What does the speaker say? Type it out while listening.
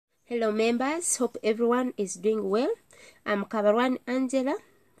Hello members, hope everyone is doing well. I'm Kabarwani Angela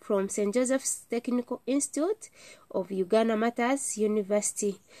from St. Joseph's Technical Institute of Uganda Matters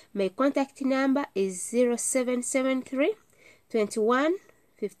University. My contact number is 0773 21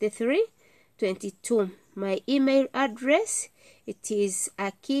 53 22. My email address, it is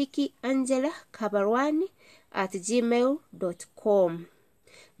akikiangelakabarwani@gmail.com.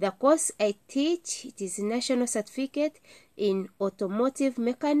 The course I teach, it is National Certificate in Automotive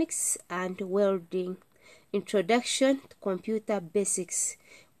Mechanics and Welding. Introduction to Computer Basics.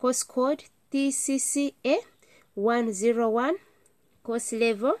 Course code TCCA 101, course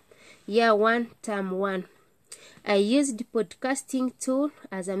level, year 1, term 1. I used the podcasting tool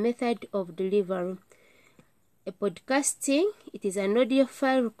as a method of delivery. A podcasting, it is an audio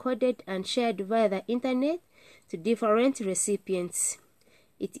file recorded and shared via the internet to different recipients.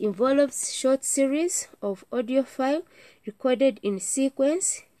 It involves short series of audio file recorded in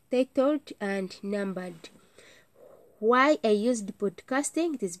sequence, titled and numbered. Why I used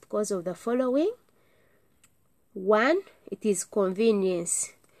podcasting? It is because of the following. 1. It is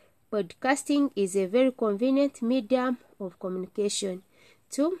convenience. Podcasting is a very convenient medium of communication.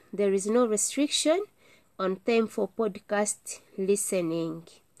 2. There is no restriction on time for podcast listening.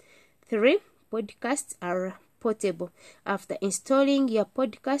 3. Podcasts are portable. After installing your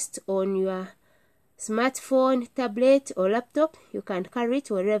podcast on your smartphone, tablet, or laptop, you can carry it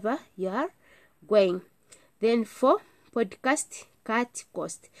wherever you are going. Then 4, podcast cut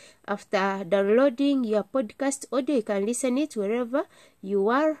cost. After downloading your podcast audio, you can listen it wherever you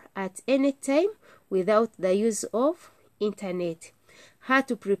are at any time without the use of internet. How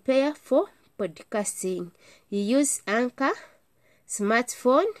to prepare for podcasting? You use Anchor,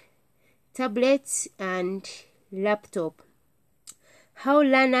 smartphone, tablets, and laptop. How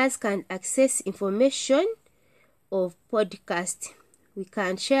learners can access information of podcast? We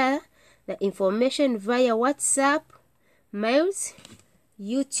can share the information via WhatsApp, mails,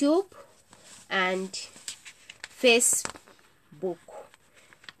 YouTube, and Facebook.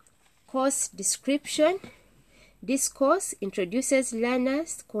 Course description. This course introduces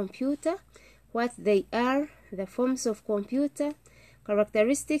learners to computer, what they are, the forms of computer,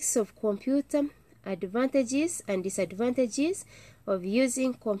 characteristics of computer, advantages and disadvantages of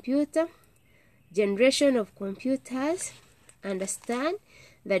using computer, generation of computers, understand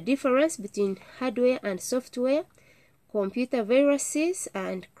the difference between hardware and software, computer viruses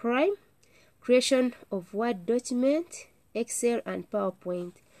and crime, creation of Word document, Excel and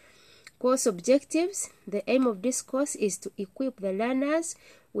PowerPoint. Course objectives. The aim of this course is to equip the learners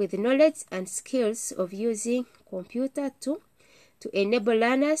with knowledge and skills of using computer to enable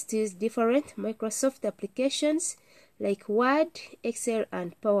learners to use different Microsoft applications like Word, Excel,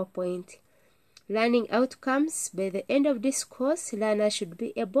 and PowerPoint. Learning outcomes. By the end of this course, learners should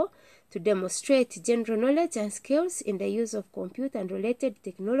be able to demonstrate general knowledge and skills in the use of computer and related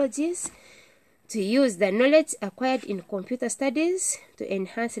technologies, to use the knowledge acquired in computer studies to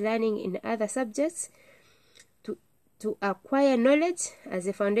enhance learning in other subjects, to acquire knowledge as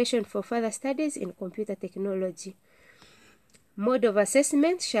a foundation for further studies in computer technology. Mode of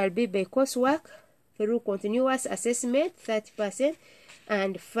assessment shall be by coursework through continuous assessment 30%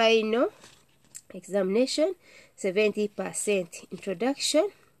 and final examination 70%.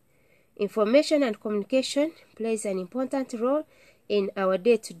 Introduction. Information and communication plays an important role in our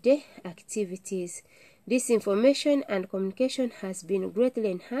day-to-day activities. This information and communication has been greatly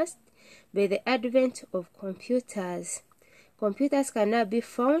enhanced by the advent of computers. Computers can now be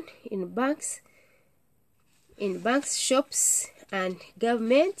found in banks, shops, and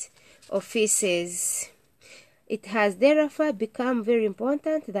government offices. It has therefore become very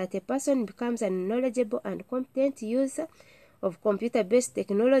important that a person becomes a knowledgeable and competent user of computer-based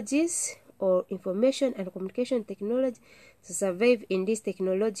technologies or information and communication technology to survive in this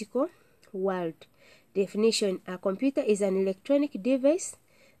technological world. Definition. A computer is an electronic device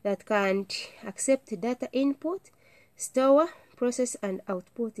that can accept data input, store, process, and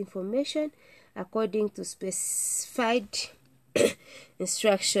output information according to specified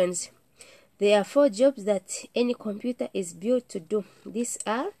instructions. There are 4 jobs that any computer is built to do. These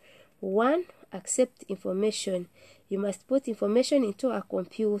are: 1. Accept information. You must put information into a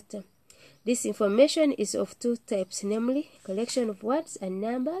computer. This information is of 2 types, namely collection of words and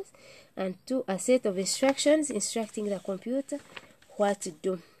numbers, and 2. A set of instructions instructing the computer what to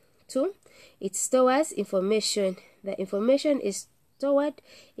do. 2. It stores information. The information is stored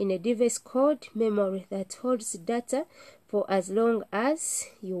in a device called memory that holds data for as long as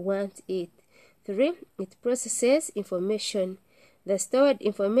you want it. 3. It processes information. The stored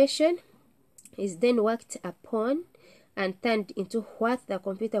information is then worked upon and turned into what the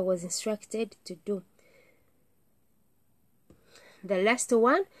computer was instructed to do. The last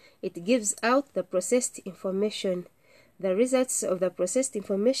one, it gives out the processed information. The results of the processed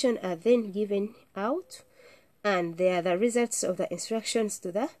information are then given out, and they are the results of the instructions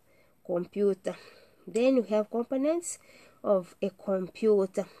to the computer. Then we have components of a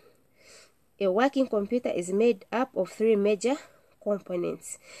computer. A working computer is made up of 3 major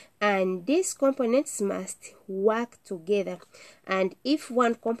components, and these components must work together. And if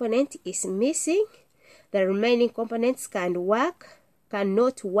one component is missing, the remaining components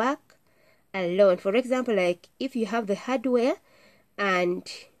cannot work alone. For example, like if you have the hardware and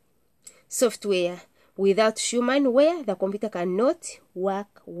software, without humanware, the computer cannot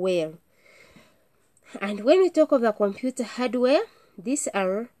work well. And when we talk of the computer hardware, these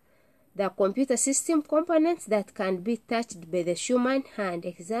are the computer system components that can be touched by the human hand.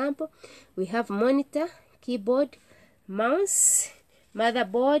 Example, we have monitor, keyboard, mouse,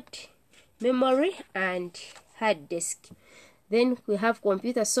 motherboard, memory, and hard disk. Then we have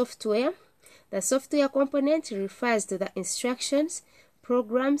computer software. The software component refers to the instructions,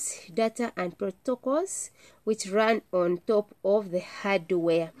 programs, data, and protocols which run on top of the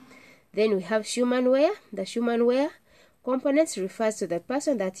hardware. Then we have humanware. The humanware components refers to the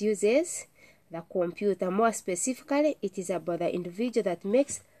person that uses the computer. More specifically, it is about the individual that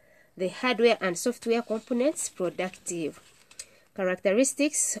makes the hardware and software components productive.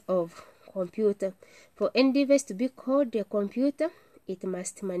 Characteristics of computer. For any device to be called a computer, it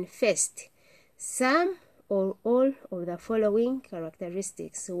must manifest some or all of the following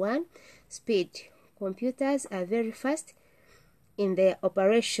characteristics. 1. Speed. Computers are very fast in their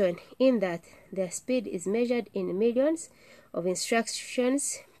operation, in that their speed is measured in millions of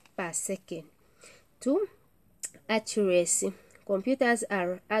instructions per second. 2. Accuracy. Computers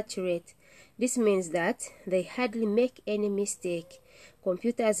are accurate. This means that they hardly make any mistake.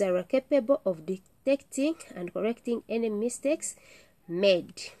 Computers are capable of detecting and correcting any mistakes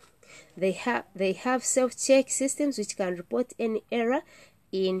made. They have self-check systems which can report any error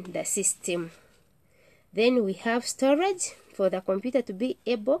in the system. Then we have storage. For the computer to be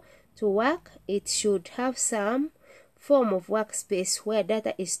able to work, it should have some form of workspace where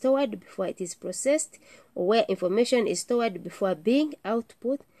data is stored before it is processed, or where information is stored before being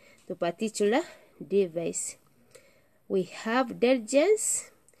output to a particular device. We have diligence.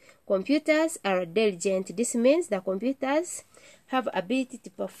 Computers are diligent. This means the computers have ability to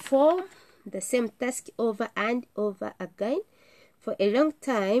perform the same task over and over again for a long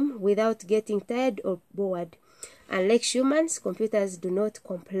time without getting tired or bored. Unlike humans, computers do not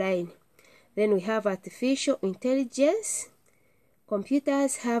complain. Then we have artificial intelligence.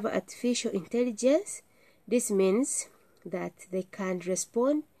 Computers have artificial intelligence. This means that they can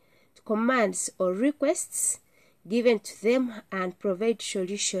respond to commands or requests given to them and provide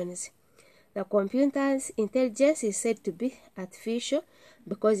solutions. The computer's intelligence is said to be artificial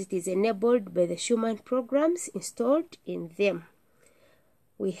because it is enabled by the human programs installed in them.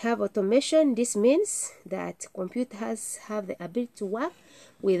 We have automation. This means that computers have the ability to work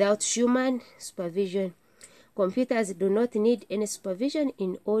without human supervision. Computers do not need any supervision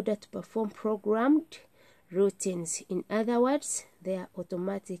in order to perform programmed routines. In other words, they are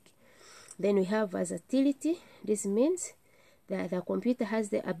automatic. Then we have versatility. This means that the computer has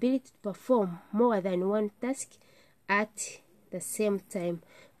the ability to perform more than one task at the same time.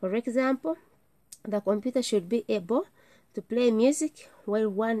 For example, the computer should be able to play music while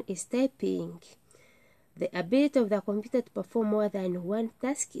one is typing. The ability of the computer to perform more than one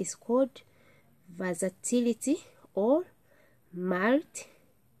task is called versatility or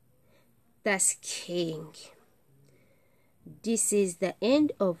multitasking. This is the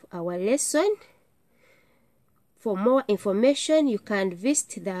end of our lesson. For more information, you can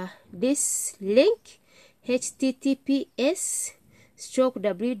visit this link,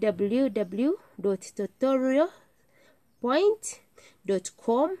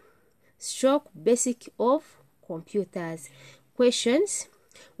 https://tutorialpoint.com/basic of computers. Questions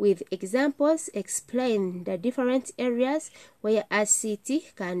with examples explain the different areas where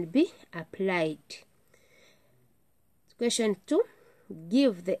ICT can be applied. Question 2.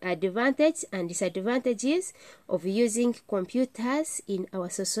 Give the advantages and disadvantages of using computers in our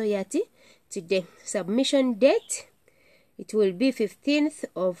society today. Submission date, it will be 15th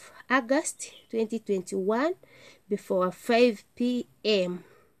of August 2021 before 5 p.m.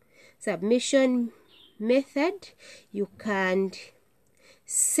 Submission method, you can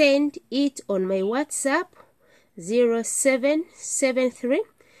send it on my WhatsApp 0773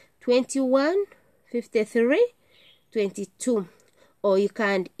 21 53 22, or you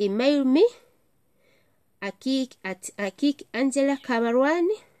can email me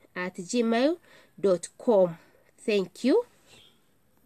akikangelacameron@gmail.com. Thank you.